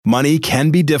Money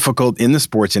can be difficult in the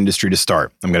sports industry to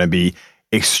start. I'm going to be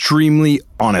extremely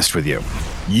honest with you.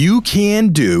 You can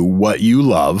do what you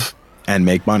love and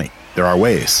make money. There are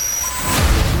ways.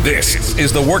 This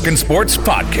is the Workin' Sports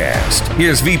Podcast.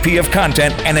 Here's VP of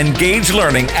Content and Engage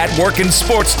Learning at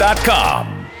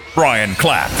workinsports.com, Brian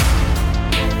Clapp.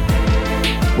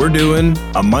 We're doing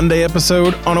a Monday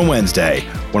episode on a Wednesday.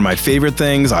 One of my favorite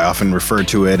things, I often refer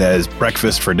to it as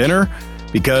breakfast for dinner,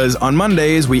 because on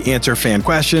Mondays we answer fan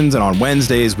questions and on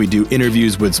Wednesdays we do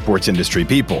interviews with sports industry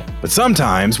people. But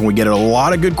sometimes when we get a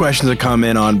lot of good questions that come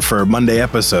in for Monday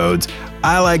episodes,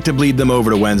 I like to bleed them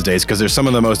over to Wednesdays because they're some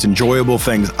of the most enjoyable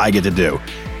things I get to do.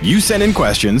 You send in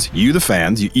questions, you the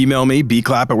fans, you email me,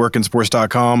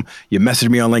 bclapp@workinsports.com, you message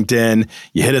me on LinkedIn,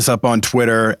 you hit us up on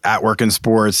Twitter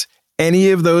 @workinsports.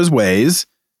 Any of those ways,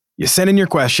 you send in your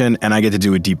question and I get to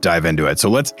do a deep dive into it. So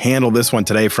let's handle this one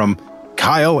today from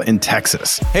Kyle in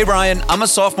Texas. Hey Brian, I'm a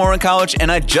sophomore in college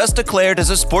and I just declared as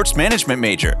a sports management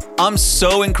major. I'm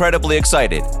so incredibly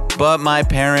excited, but my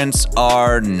parents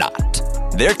are not.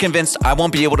 They're convinced I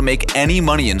won't be able to make any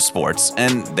money in sports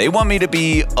and they want me to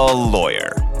be a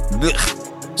lawyer.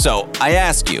 Ugh. So I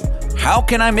ask you, how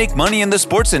can I make money in the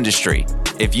sports industry?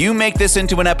 If you make this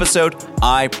into an episode,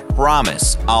 I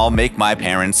promise I'll make my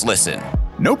parents listen.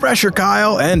 No pressure,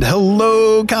 Kyle, and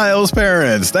hello, Kyle's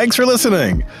parents. Thanks for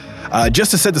listening.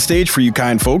 Just to set the stage for you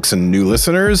kind folks and new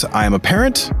listeners, I am a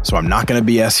parent, so I'm not going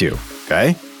to BS you,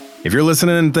 okay? If you're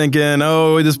listening and thinking,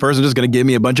 oh, this person's just going to give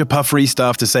me a bunch of puffery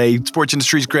stuff to say sports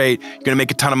industry's great, you're going to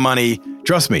make a ton of money,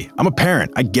 trust me, I'm a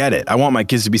parent. I get it. I want my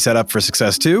kids to be set up for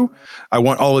success too. I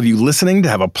want all of you listening to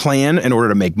have a plan in order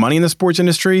to make money in the sports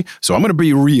industry, so I'm going to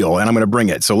be real and I'm going to bring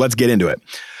it. So let's get into it.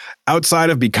 Outside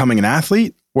of becoming an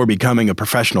athlete, or becoming a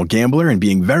professional gambler and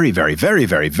being very, very, very,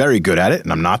 very, very good at it,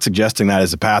 and I'm not suggesting that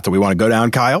is a path that we want to go down,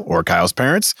 Kyle, or Kyle's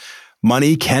parents,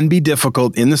 money can be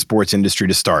difficult in the sports industry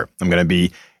to start. I'm going to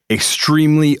be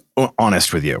extremely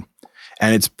honest with you.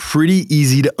 And it's pretty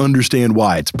easy to understand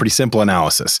why. It's a pretty simple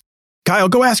analysis. Kyle,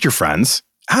 go ask your friends,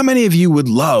 how many of you would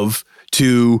love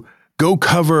to go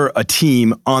cover a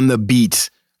team on the beat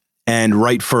and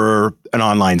write for an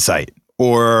online site,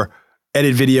 or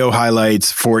edit video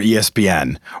highlights for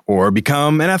ESPN, or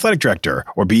become an athletic director,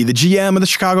 or be the GM of the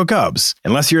Chicago Cubs?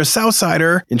 Unless you're a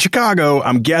Southsider in Chicago,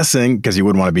 I'm guessing, because you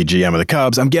wouldn't want to be GM of the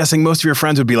Cubs, I'm guessing most of your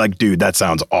friends would be like, dude, that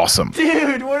sounds awesome.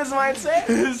 Dude, what does mine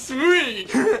say?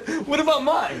 Sweet. What about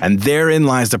mine? And therein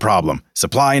lies the problem.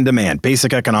 Supply and demand,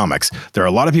 basic economics. There are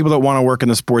a lot of people that want to work in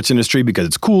the sports industry because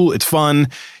it's cool, it's fun,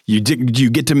 you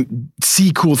get to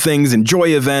see cool things, enjoy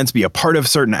events, be a part of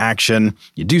certain action,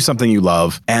 you do something you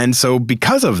love. And so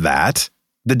because of that,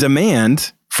 the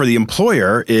demand for the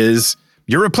employer is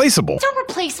you're replaceable. Don't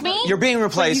replace me. You're being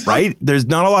replaced. Right? There's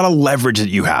not a lot of leverage that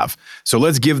you have. So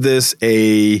let's give this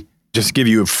just give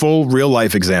you a full real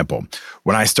life example.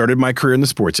 When I started my career in the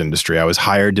sports industry, I was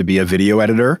hired to be a video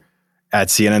editor at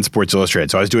CNN Sports Illustrated.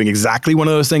 So I was doing exactly one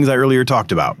of those things I earlier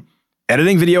talked about.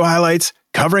 Editing video highlights,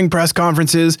 covering press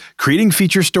conferences, creating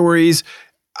feature stories.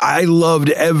 I loved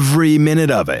every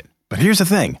minute of it. But here's the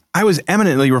thing. I was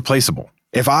eminently replaceable.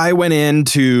 If I went in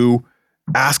to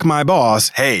ask my boss,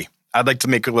 hey, I'd like to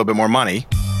make a little bit more money,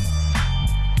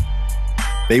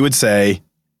 they would say,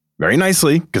 very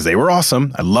nicely, because they were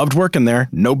awesome, I loved working there,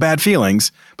 no bad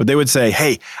feelings, but they would say,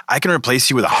 hey, I can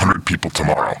replace you with 100 people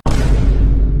tomorrow.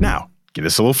 Now, give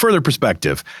us a little further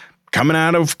perspective. Coming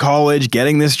out of college,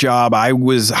 getting this job, I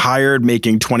was hired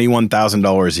making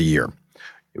 $21,000 a year.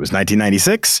 It was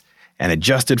 1996, and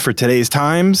adjusted for today's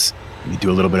times, you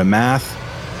do a little bit of math,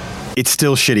 it's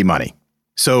still shitty money.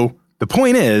 So the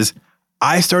point is,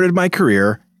 I started my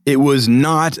career, it was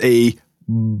not a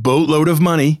boatload of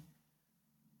money.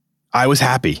 I was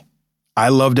happy. I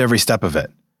loved every step of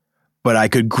it. But I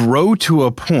could grow to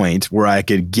a point where I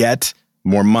could get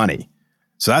more money.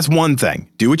 So that's one thing.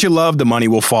 Do what you love, the money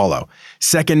will follow.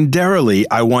 Secondarily,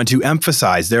 I want to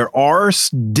emphasize there are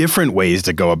different ways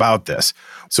to go about this.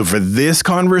 So for this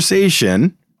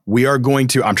conversation,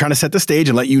 I'm trying to set the stage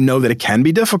and let you know that it can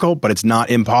be difficult, but it's not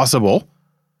impossible.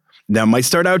 Now, it might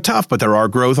start out tough, but there are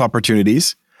growth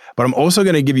opportunities. But I'm also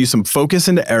going to give you some focus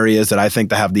into areas that I think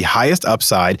that have the highest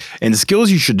upside and skills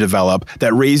you should develop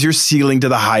that raise your ceiling to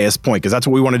the highest point, because that's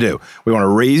what we want to do. We want to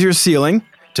raise your ceiling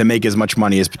to make as much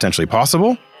money as potentially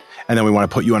possible, and then we want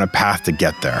to put you on a path to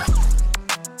get there.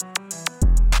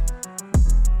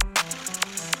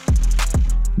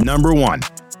 Number one,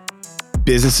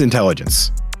 business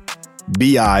intelligence.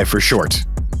 BI for short.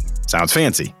 Sounds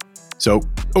fancy. So,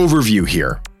 overview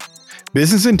here.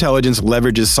 Business intelligence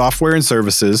leverages software and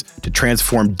services to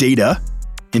transform data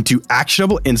into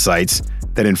actionable insights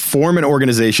that inform an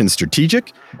organization's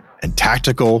strategic and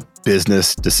tactical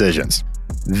business decisions.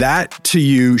 That to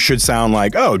you should sound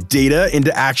like, oh, data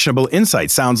into actionable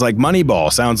insights. Sounds like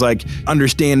Moneyball. Sounds like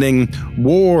understanding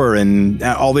war and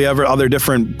all the other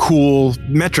different cool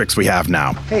metrics we have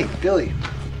now. Hey, Billy.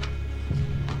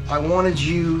 I wanted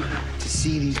you to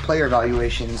see these player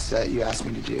evaluations that you asked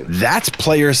me to do. That's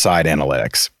player side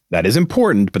analytics. That is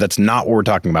important, but that's not what we're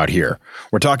talking about here.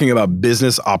 We're talking about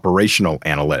business operational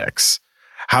analytics.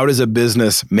 How does a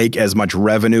business make as much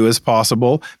revenue as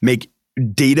possible, make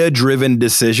data-driven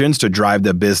decisions to drive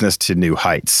the business to new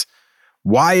heights?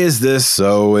 Why is this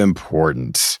so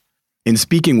important? In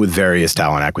speaking with various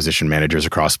talent acquisition managers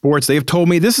across sports, they've told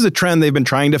me this is a trend they've been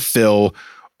trying to fill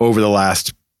over the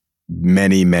last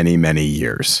many, many, many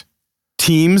years.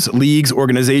 Teams, leagues,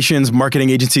 organizations, marketing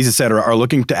agencies, et cetera, are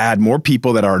looking to add more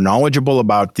people that are knowledgeable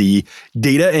about the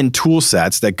data and tool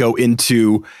sets that go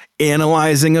into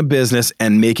analyzing a business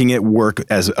and making it work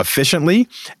as efficiently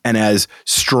and as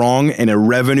strong in a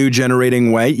revenue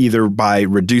generating way, either by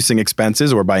reducing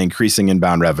expenses or by increasing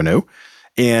inbound revenue,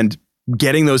 and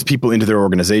getting those people into their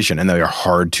organization. And they are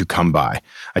hard to come by.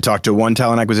 I talked to one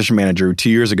talent acquisition manager who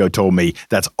 2 years ago told me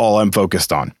that's all I'm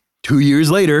focused on. 2 years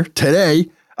later, today,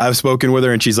 I've spoken with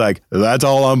her and she's like, that's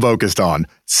all I'm focused on.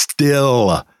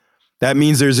 Still, that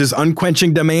means there's this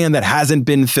unquenching demand that hasn't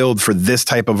been filled for this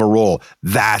type of a role.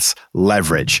 That's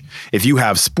leverage. If you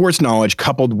have sports knowledge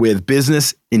coupled with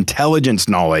business intelligence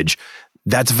knowledge,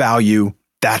 that's value,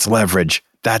 that's leverage,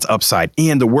 that's upside.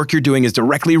 And the work you're doing is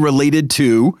directly related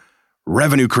to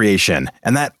revenue creation.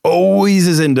 And that always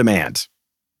is in demand,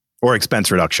 or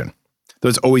expense reduction.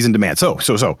 That's always in demand. So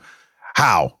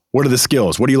how? What are the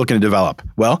skills? What are you looking to develop?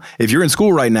 Well, if you're in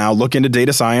school right now, look into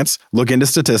data science, look into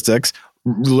statistics,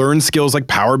 learn skills like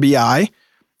Power BI,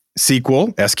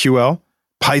 SQL, SQL,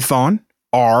 Python,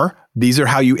 R. These are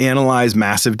how you analyze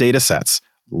massive data sets.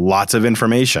 Lots of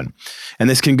information. And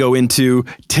this can go into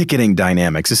ticketing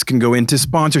dynamics. This can go into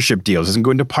sponsorship deals. This can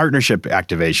go into partnership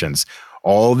activations.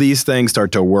 All these things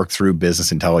start to work through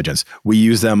business intelligence. We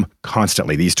use them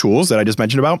constantly. These tools that I just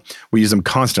mentioned about, we use them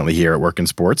constantly here at Work in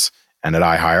Sports and at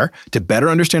iHire to better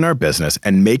understand our business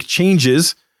and make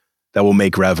changes that will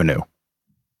make revenue.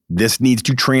 This needs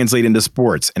to translate into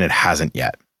sports, and it hasn't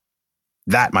yet.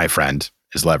 That, my friend,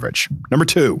 is leverage. Number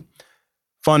 2,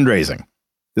 fundraising.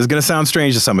 This is going to sound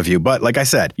strange to some of you, but like I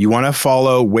said, you want to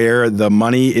follow where the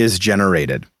money is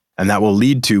generated, and that will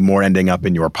lead to more ending up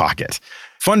in your pocket.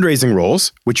 Fundraising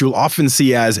roles, which you'll often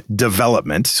see as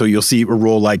development, so you'll see a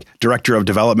role like Director of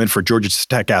Development for Georgia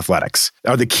Tech Athletics,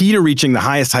 are the key to reaching the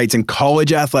highest heights in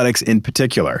college athletics in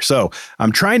particular. So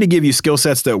I'm trying to give you skill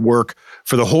sets that work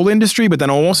for the whole industry, but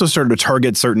then I'll also start to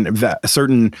target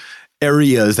certain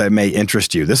areas that may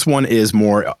interest you. This one is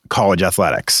more college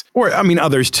athletics, or I mean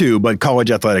others too, but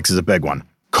college athletics is a big one.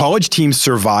 College teams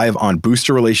survive on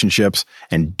booster relationships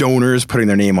and donors putting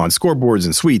their name on scoreboards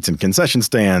and suites and concession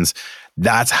stands.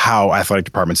 That's how athletic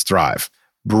departments thrive,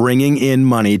 bringing in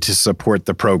money to support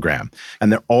the program.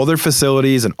 And all their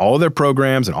facilities and all their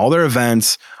programs and all their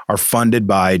events are funded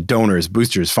by donors,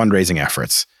 boosters, fundraising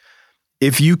efforts.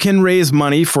 If you can raise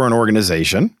money for an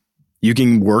organization, you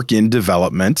can work in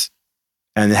development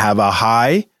and have a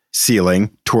high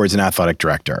ceiling towards an athletic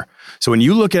director. So when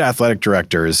you look at athletic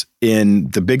directors in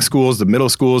the big schools, the middle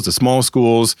schools, the small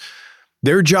schools,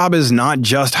 their job is not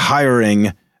just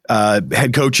hiring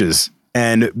head coaches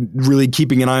and really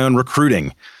keeping an eye on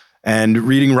recruiting and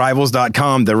reading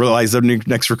rivals.com to realize their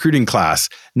next recruiting class.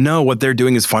 No, what they're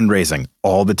doing is fundraising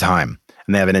all the time.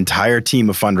 And they have an entire team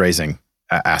of fundraising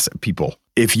asset people.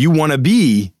 If you want to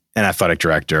be an athletic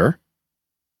director,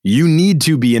 you need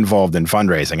to be involved in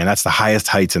fundraising. And that's the highest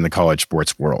heights in the college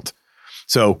sports world.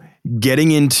 So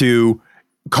getting into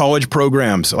college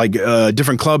programs, like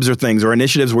different clubs or things or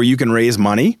initiatives where you can raise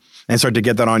money and start to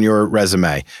get that on your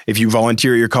resume. If you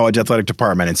volunteer at your college athletic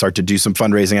department and start to do some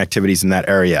fundraising activities in that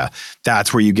area,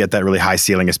 that's where you get that really high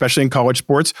ceiling, especially in college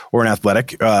sports or in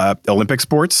athletic, Olympic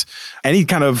sports. Any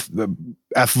kind of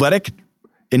athletic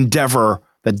endeavor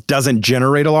that doesn't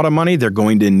generate a lot of money, they're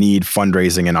going to need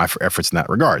fundraising and efforts in that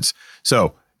regards.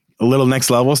 So a little next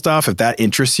level stuff, if that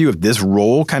interests you, if this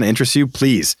role kind of interests you,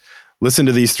 please listen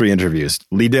to these 3 interviews.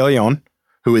 Lee DeLeon,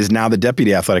 who is now the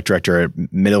Deputy Athletic Director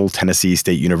at Middle Tennessee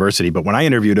State University. But when I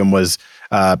interviewed him was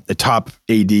the top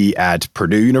AD at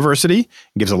Purdue University.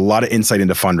 He gives a lot of insight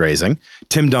into fundraising.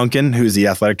 Tim Duncan, who's the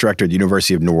Athletic Director at the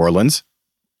University of New Orleans.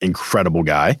 Incredible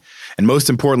guy. And most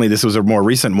importantly, this was a more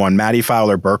recent one, Maddie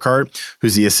Fowler-Burkhart,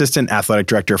 who's the Assistant Athletic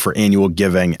Director for Annual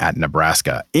Giving at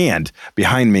Nebraska. And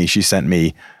behind me, she sent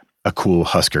me a cool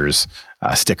Huskers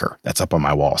sticker that's up on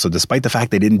my wall. So despite the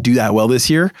fact they didn't do that well this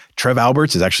year, Trev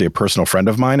Alberts is actually a personal friend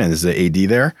of mine and is the AD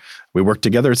there. We work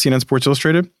together at CNN Sports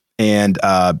Illustrated. And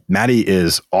Maddie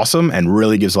is awesome and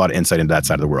really gives a lot of insight into that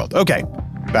side of the world. Okay,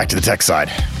 back to the tech side.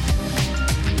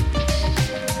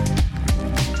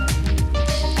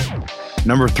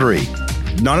 Number 3,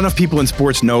 not enough people in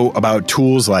sports know about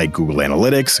tools like Google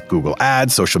Analytics, Google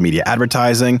Ads, social media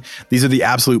advertising. These are the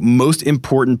absolute most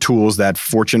important tools that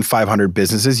Fortune 500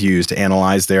 businesses use to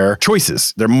analyze their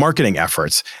choices, their marketing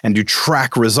efforts, and to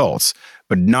track results.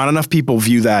 But not enough people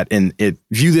view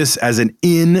this as an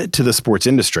in to the sports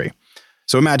industry.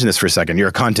 So imagine this for a second. You're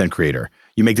a content creator.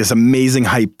 You make this amazing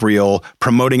hype reel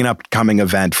promoting an upcoming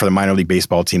event for the minor league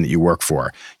baseball team that you work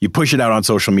for. You push it out on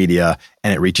social media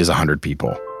and it reaches 100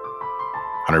 people.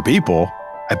 100 people?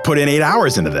 I put in 8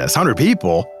 hours into this. 100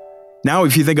 people? Now,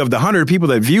 if you think of the 100 people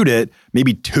that viewed it,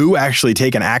 maybe 2 actually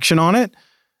take an action on it.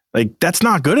 Like, that's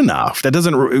not good enough. That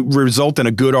doesn't result in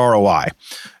a good ROI,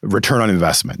 return on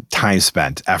investment, time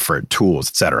spent, effort, tools,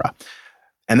 etc.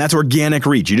 And that's organic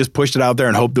reach. You just pushed it out there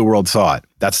and hoped the world saw it.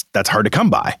 That's hard to come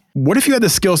by. What if you had the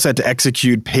skill set to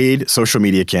execute paid social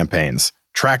media campaigns,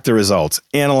 track the results,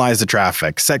 analyze the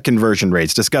traffic, set conversion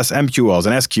rates, discuss MQLs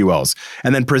and SQLs,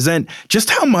 and then present just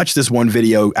how much this one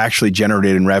video actually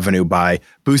generated in revenue by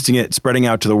boosting it, spreading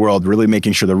out to the world, really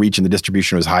making sure the reach and the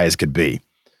distribution was high as could be?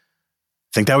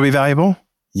 Think that would be valuable?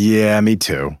 Yeah, me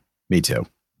too. Me too.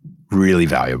 Really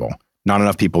valuable. Not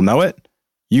enough people know it.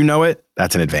 You know it.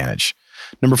 That's an advantage.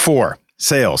 Number 4,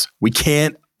 sales. We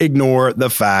can't ignore the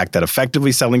fact that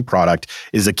effectively selling product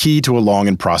is a key to a long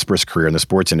and prosperous career in the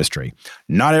sports industry.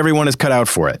 Not everyone is cut out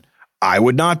for it. I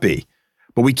would not be.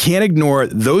 But we can't ignore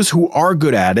those who are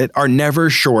good at it are never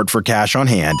short for cash on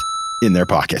hand in their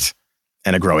pocket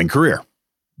and a growing career.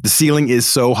 The ceiling is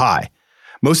so high.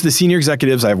 Most of the senior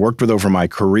executives I've worked with over my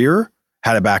career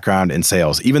had a background in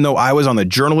sales. Even though I was on the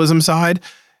journalism side,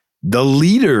 the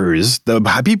leaders, the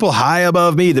people high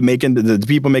above me, the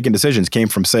people making decisions came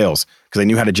from sales because they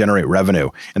knew how to generate revenue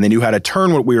and they knew how to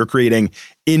turn what we were creating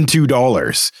into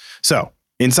dollars. So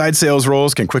inside sales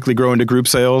roles can quickly grow into group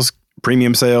sales,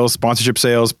 premium sales, sponsorship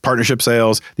sales, partnership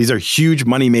sales. These are huge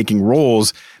money-making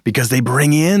roles because they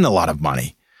bring in a lot of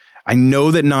money. I know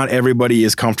that not everybody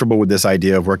is comfortable with this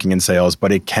idea of working in sales,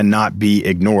 but it cannot be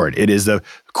ignored. It is the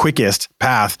quickest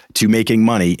path to making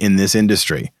money in this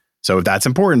industry. So if that's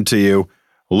important to you,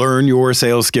 learn your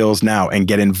sales skills now and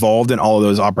get involved in all of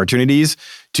those opportunities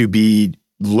to be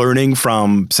learning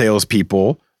from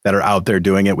salespeople that are out there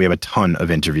doing it. We have a ton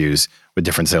of interviews with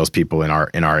different salespeople in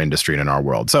our industry and in our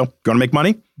world. So if you want to make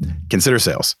money, consider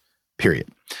sales, period.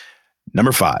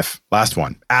 Number 5, last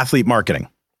one, athlete marketing.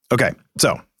 Okay,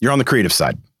 so you're on the creative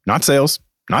side, not sales,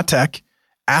 not tech.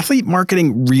 Athlete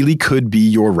marketing really could be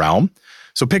your realm.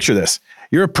 So picture this.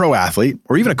 You're a pro athlete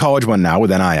or even a college one now with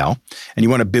NIL, and you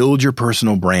want to build your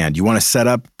personal brand. You want to set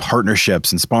up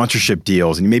partnerships and sponsorship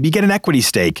deals, and you maybe get an equity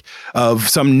stake of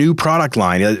some new product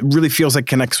line that really feels like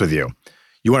connects with you.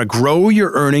 You want to grow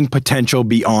your earning potential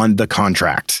beyond the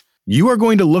contract. You are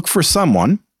going to look for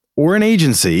someone or an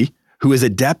agency who is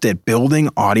adept at building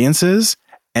audiences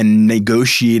and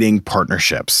negotiating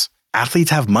partnerships.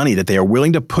 Athletes have money that they are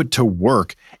willing to put to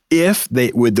work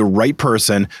with the right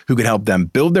person who can help them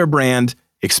build their brand,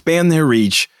 expand their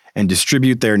reach, and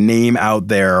distribute their name out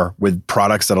there with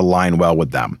products that align well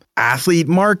with them. Athlete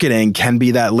marketing can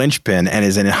be that linchpin and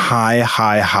is in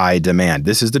high demand.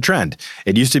 This is the trend.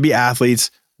 It used to be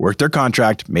athletes worked their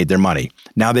contract, made their money.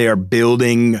 Now they are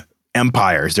building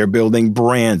empires. They're building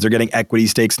brands. They're getting equity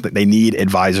stakes. They need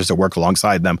advisors to work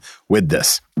alongside them with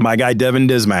this. My guy, Devin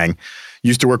Dismang,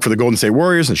 used to work for the Golden State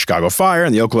Warriors and Chicago Fire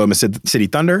and the Oklahoma City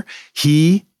Thunder.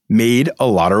 He made a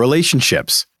lot of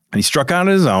relationships and he struck out on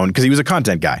his own because he was a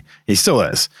content guy. He still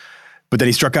is. But then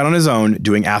he struck out on his own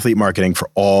doing athlete marketing for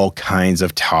all kinds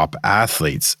of top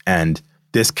athletes. And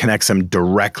this connects him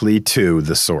directly to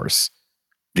the source,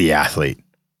 the athlete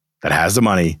that has the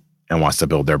money and wants to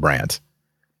build their brand.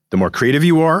 The more creative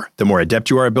you are, the more adept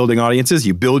you are at building audiences,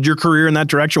 you build your career in that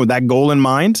direction with that goal in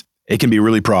mind, it can be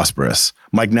really prosperous.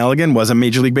 Mike Nelligan was a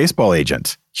Major League Baseball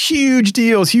agent. Huge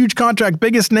deals, huge contract,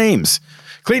 biggest names.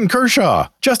 Clayton Kershaw,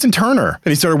 Justin Turner.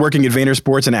 Then he started working at Vayner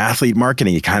Sports and athlete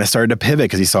marketing. He kind of started to pivot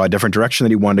because he saw a different direction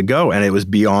that he wanted to go, and it was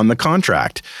beyond the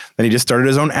contract. Then he just started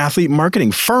his own athlete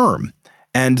marketing firm.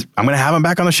 And I'm going to have him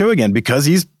back on the show again because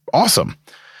he's awesome.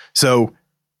 So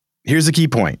here's the key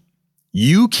point.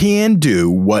 You can do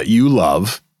what you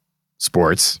love,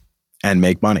 sports, and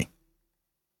make money.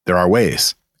 There are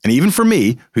ways. And even for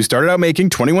me, who started out making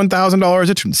 $21,000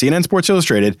 at CNN Sports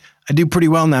Illustrated, I do pretty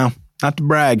well now. Not to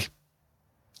brag.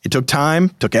 It took time,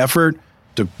 took effort,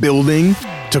 took building,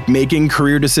 took making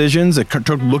career decisions, it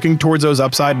took looking towards those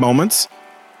upside moments.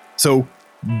 So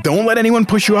don't let anyone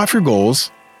push you off your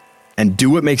goals, and do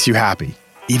what makes you happy.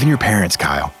 Even your parents,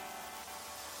 Kyle.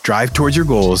 Drive towards your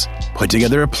goals, put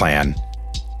together a plan,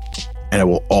 and it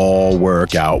will all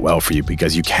work out well for you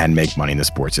because you can make money in the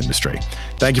sports industry.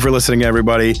 Thank you for listening,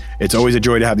 everybody. It's always a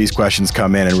joy to have these questions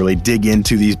come in and really dig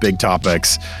into these big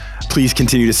topics. Please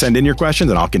continue to send in your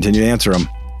questions and I'll continue to answer them.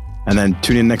 And then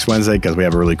tune in next Wednesday because we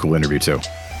have a really cool interview too.